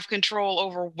 they have control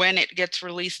over when it gets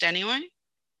released anyway.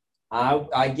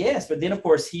 I guess, but then of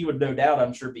course he would no doubt,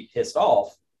 I'm sure, be pissed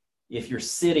off if you're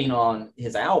sitting on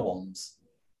his albums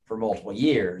for multiple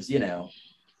years. You know,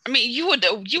 I mean, you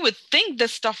would think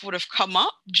this stuff would have come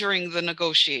up during the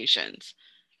negotiations.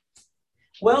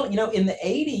 Well, you know, in the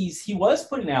 80s, he was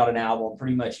putting out an album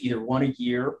pretty much either one a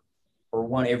year or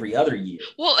one every other year.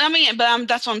 Well, I mean, but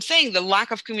that's what I'm saying, the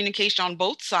lack of communication on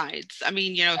both sides. I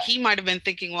mean, you know, he might have been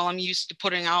thinking, well, I'm used to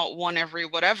putting out one every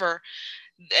whatever,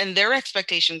 and their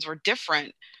expectations were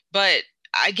different. But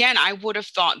again, I would have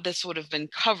thought this would have been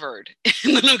covered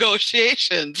in the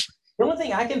negotiations. The only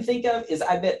thing I can think of is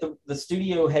I bet the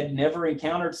studio had never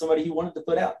encountered somebody who wanted to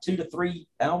put out 2 to 3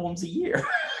 albums a year.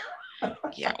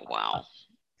 Yeah, wow.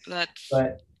 But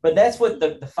that's what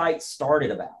the fight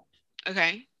started about.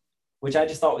 Okay. Which I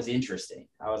just thought was interesting.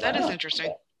 That is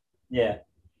interesting. Yeah.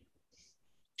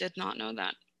 Did not know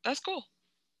that. That's cool.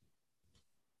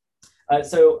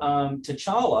 So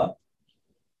T'Challa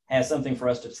has something for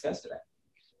us to discuss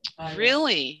today.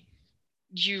 Really?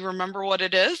 Do you remember what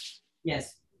it is?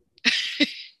 Yes.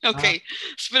 Okay.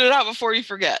 Spit it out before you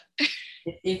forget.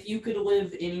 If you could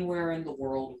live anywhere in the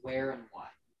world, where and why?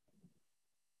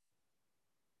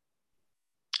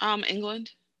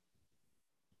 England.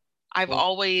 I've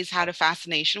always had a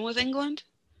fascination with England.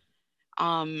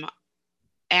 And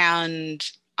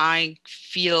I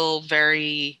feel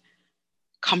very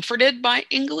comforted by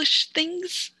English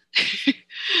things.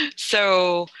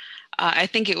 So I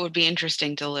think it would be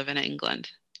interesting to live in England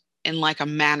in like a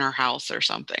manor house or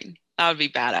something. That would be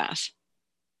badass.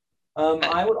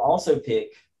 I would also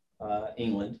pick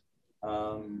England.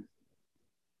 You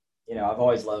know, I've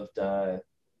always loved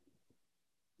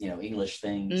you know, English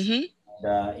things,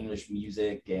 and, English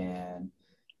music, and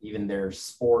even their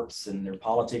sports and their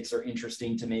politics are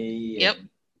interesting to me. Yep.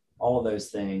 All of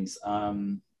those things.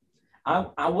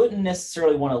 I wouldn't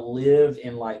necessarily want to live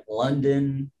in like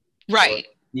London, right?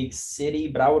 Big city,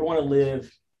 but I would want to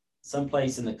live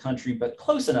someplace in the country, but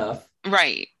close enough,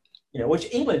 right? You know, which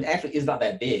England actually is not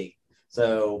that big,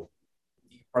 so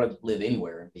probably live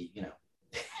anywhere and be,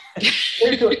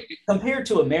 compared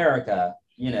to America,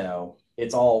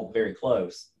 it's all very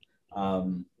close.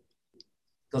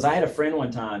 Because I had a friend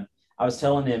one time, I was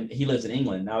telling him, he lives in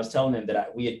England, and I was telling him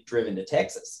that we had driven to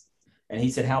Texas. And he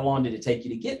said, how long did it take you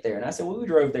to get there? And I said, well, we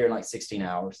drove there in like 16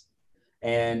 hours.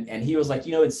 And he was like,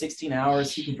 in 16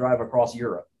 hours, he could drive across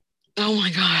Europe. Oh my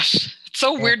gosh. It's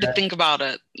so weird to think about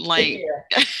it. Like,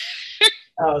 yeah.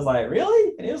 I was like,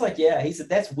 really? And he was like, yeah. He said,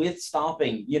 that's with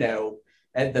stopping,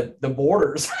 at the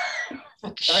borders.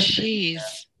 Jeez.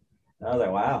 And I was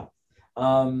like, wow.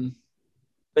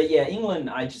 But yeah, England,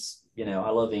 I just, I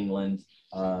love England.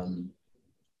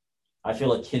 I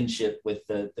feel a kinship with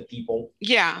the people.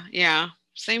 Yeah.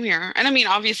 Same here. And I mean,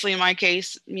 obviously in my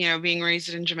case, being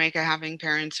raised in Jamaica, having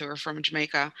parents who are from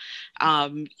Jamaica,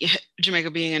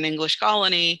 Jamaica being an English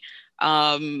colony,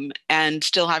 and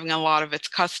still having a lot of its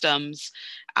customs,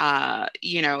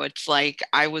 it's like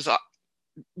I was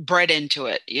bred into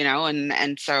it,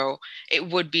 and so it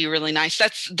would be really nice.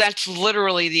 That's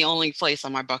literally the only place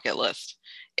on my bucket list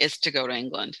is to go to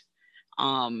England.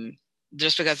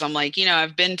 Just because I'm like,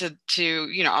 I've been to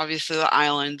obviously the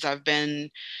islands, I've been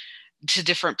to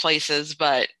different places,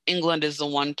 but England is the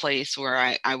one place where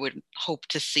I would hope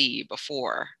to see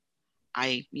before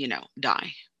I,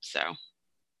 die. So.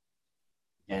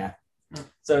 Yeah.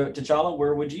 So T'Challa,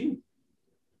 where would you?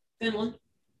 Finland.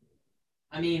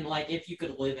 I mean, like, if you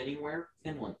could live anywhere,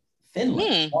 Finland.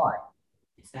 Finland? Why?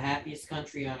 It's the happiest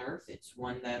country on earth. It's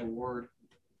won that award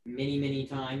many, many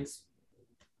times.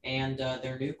 And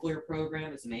their nuclear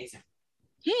program is amazing.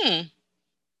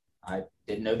 I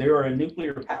didn't know they were a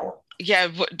nuclear power. Yeah,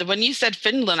 when you said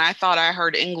Finland, I thought I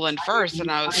heard England first, and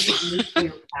I was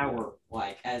nuclear power,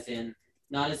 like as in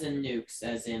not as in nukes,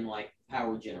 as in like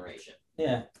power generation.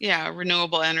 Yeah. Yeah,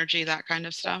 renewable energy, that kind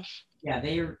of stuff. Yeah,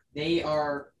 they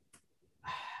are.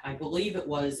 I believe it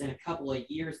was in a couple of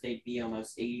years they'd be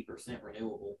almost 80%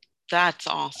 renewable. That's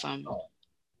awesome.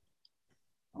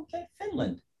 Okay,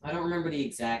 Finland. I don't remember the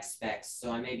exact specs,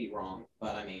 so I may be wrong,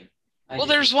 but I mean.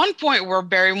 There's one point where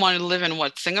Barry wanted to live in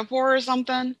Singapore or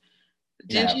something?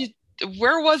 Didn't you?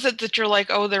 Where was it that you're like,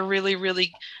 oh, they're really,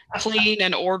 really clean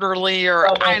and orderly? Or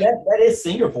that is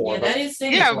Singapore. Yeah, that is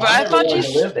Singapore. Yeah, but I thought you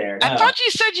live there. No. I thought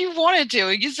you said you wanted to.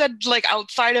 You said like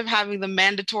outside of having the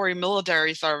mandatory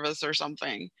military service or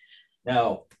something.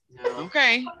 No.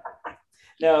 Okay.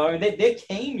 No, I mean they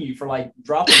cane you for like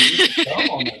dropping gum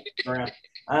on the ground.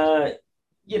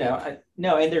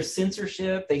 No, and there's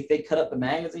censorship. They cut up the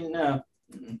magazine. No.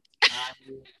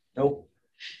 Nope.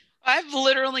 I've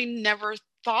literally never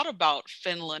thought about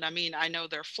Finland. I mean, I know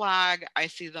their flag. I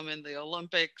see them in the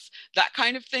Olympics, that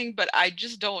kind of thing, but I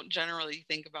just don't generally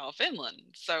think about Finland.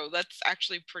 So that's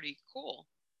actually pretty cool.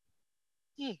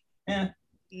 Yeah.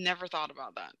 Never thought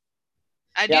about that.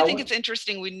 I do think it's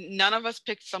interesting. None of us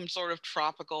picked some sort of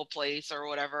tropical place or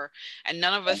whatever, and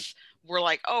none of us were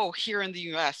like, oh, here in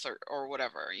the US or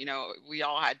whatever. We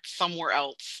all had somewhere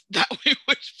else that we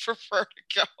would prefer to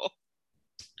go.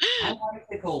 I like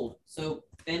the cold, so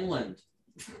Finland.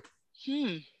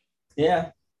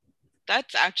 Yeah.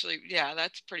 That's actually,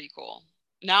 that's pretty cool.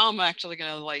 Now I'm actually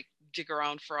gonna like dig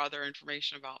around for other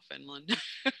information about Finland.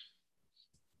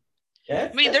 Yeah.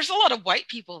 I mean, there's a lot of white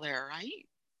people there, right?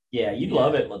 Yeah, you'd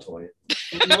love it, LaToya.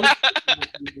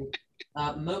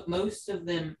 Most of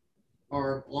them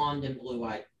are blonde and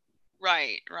blue-eyed.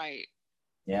 Right.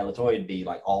 Yeah, LaToya'd be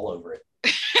like all over it.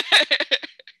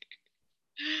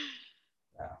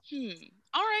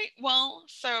 All right. Well,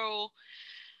 so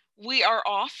we are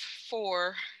off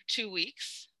for 2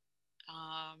 weeks,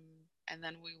 and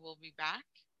then we will be back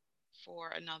for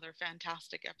another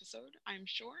fantastic episode, I'm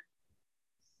sure.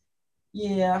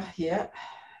 Yeah.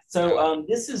 So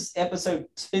this is episode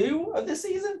 2 of the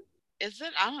season? Is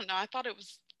it? I don't know. I thought it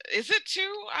was. Is it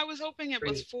 2? I was hoping it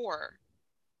was 4.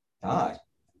 God.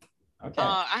 Okay.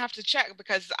 I have to check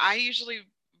because I usually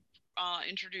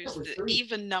introduce the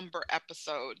even number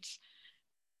episodes.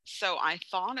 So I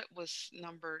thought it was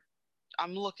number.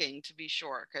 I'm looking to be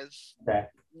sure because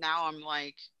now I'm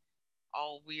like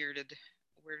all weirded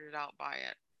out by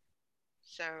it.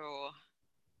 So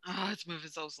it's moving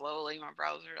so slowly. My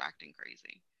browser's acting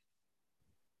crazy.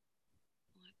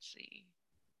 Let's see.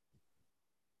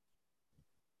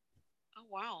 Oh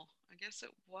wow! I guess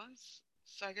it was.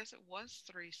 So I guess it was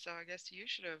 3. So I guess you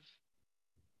should have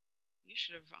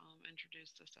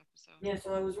introduced this episode. Yeah,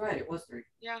 so I was right. It was 3.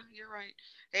 Yeah, you're right.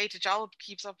 Hey, T'Challa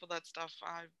keeps up with that stuff.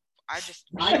 I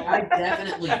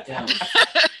definitely don't.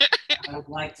 I would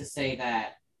like to say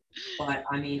that, but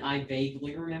I mean, I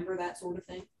vaguely remember that sort of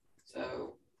thing.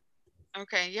 So.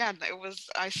 Okay, yeah, it was.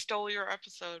 I stole your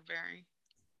episode, Barry.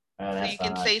 So you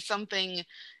can say something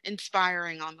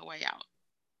inspiring on the way out.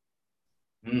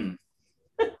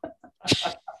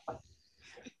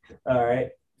 All right.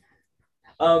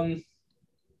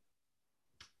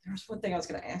 There's one thing I was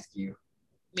going to ask you.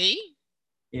 Me?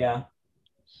 Yeah.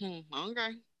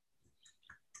 Okay.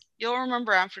 You'll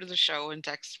remember after the show and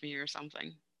text me or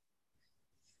something.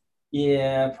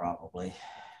 Yeah, probably.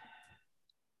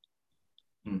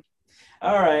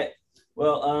 All right.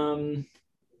 Well,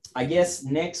 I guess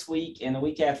next week and the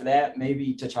week after that,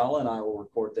 maybe T'Challa and I will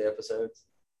record the episodes.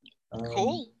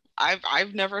 Cool.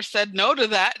 I've never said no to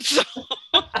that. So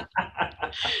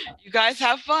you guys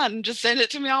have fun. Just send it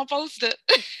to me. I'll post it.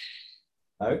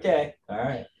 Okay. All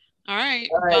right. All right.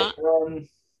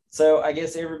 So I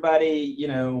guess everybody,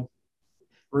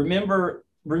 remember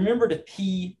to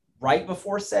pee right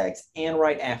before sex and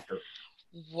right after.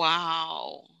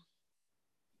 Wow.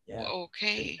 Yeah.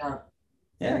 Okay.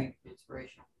 Very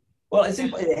inspirational. Well, it's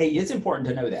important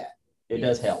to know that. It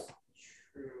does help.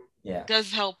 True. Yeah.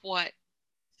 Does help what?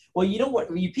 Well, you don't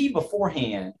want you pee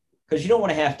beforehand because you don't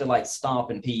want to have to like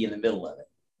stop and pee in the middle of it,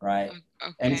 right?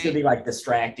 Okay. And it's gonna be like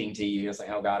distracting to you. It's like,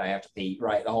 oh God, I have to pee,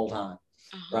 right, the whole time,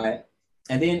 right?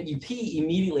 And then you pee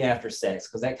immediately after sex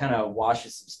because that kind of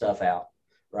washes some stuff out,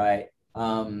 right?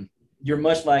 You're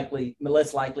less likely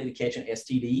to catch an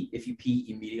STD if you pee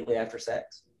immediately after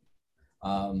sex.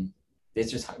 It's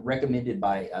just recommended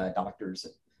by doctors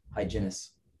and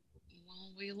hygienists.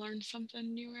 Well, we learn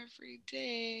something new every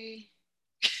day.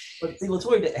 But see,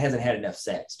 Latoya hasn't had enough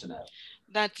sex to know.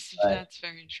 That's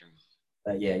very true.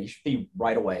 Yeah, you should pee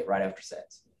right away, right after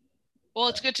sex. Well,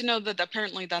 it's good to know that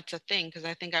apparently that's a thing because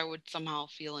I think I would somehow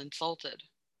feel insulted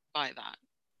by that.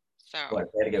 So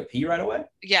What, they had to go pee right away?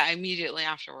 Yeah, immediately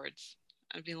afterwards.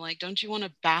 I'd be like, don't you want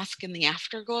to bask in the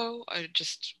afterglow? I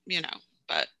just,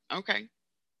 but okay.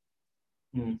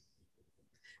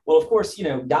 Well, of course,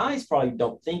 guys probably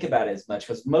don't think about it as much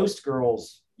because most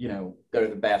girls, go to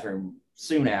the bathroom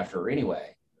soon after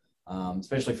anyway,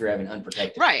 especially if you're having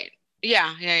unprotected. Right.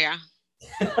 Yeah.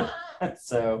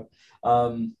 So,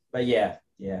 but yeah.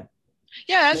 Yeah,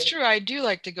 that's true. I do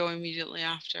like to go immediately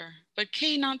after, but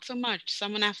Kay, not so much. So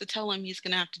I'm gonna have to tell him he's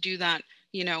gonna have to do that,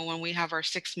 when we have our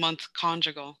 6-month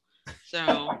conjugal.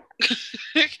 So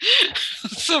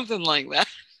something like that.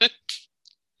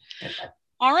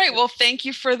 All right. Well, thank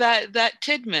you for that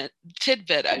tidbit,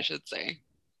 I should say.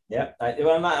 Yeah, I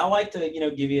like to,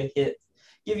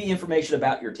 give you information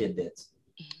about your tidbits.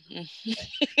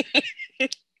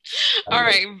 All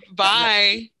right.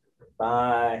 Bye.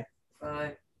 Bye.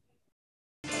 Bye.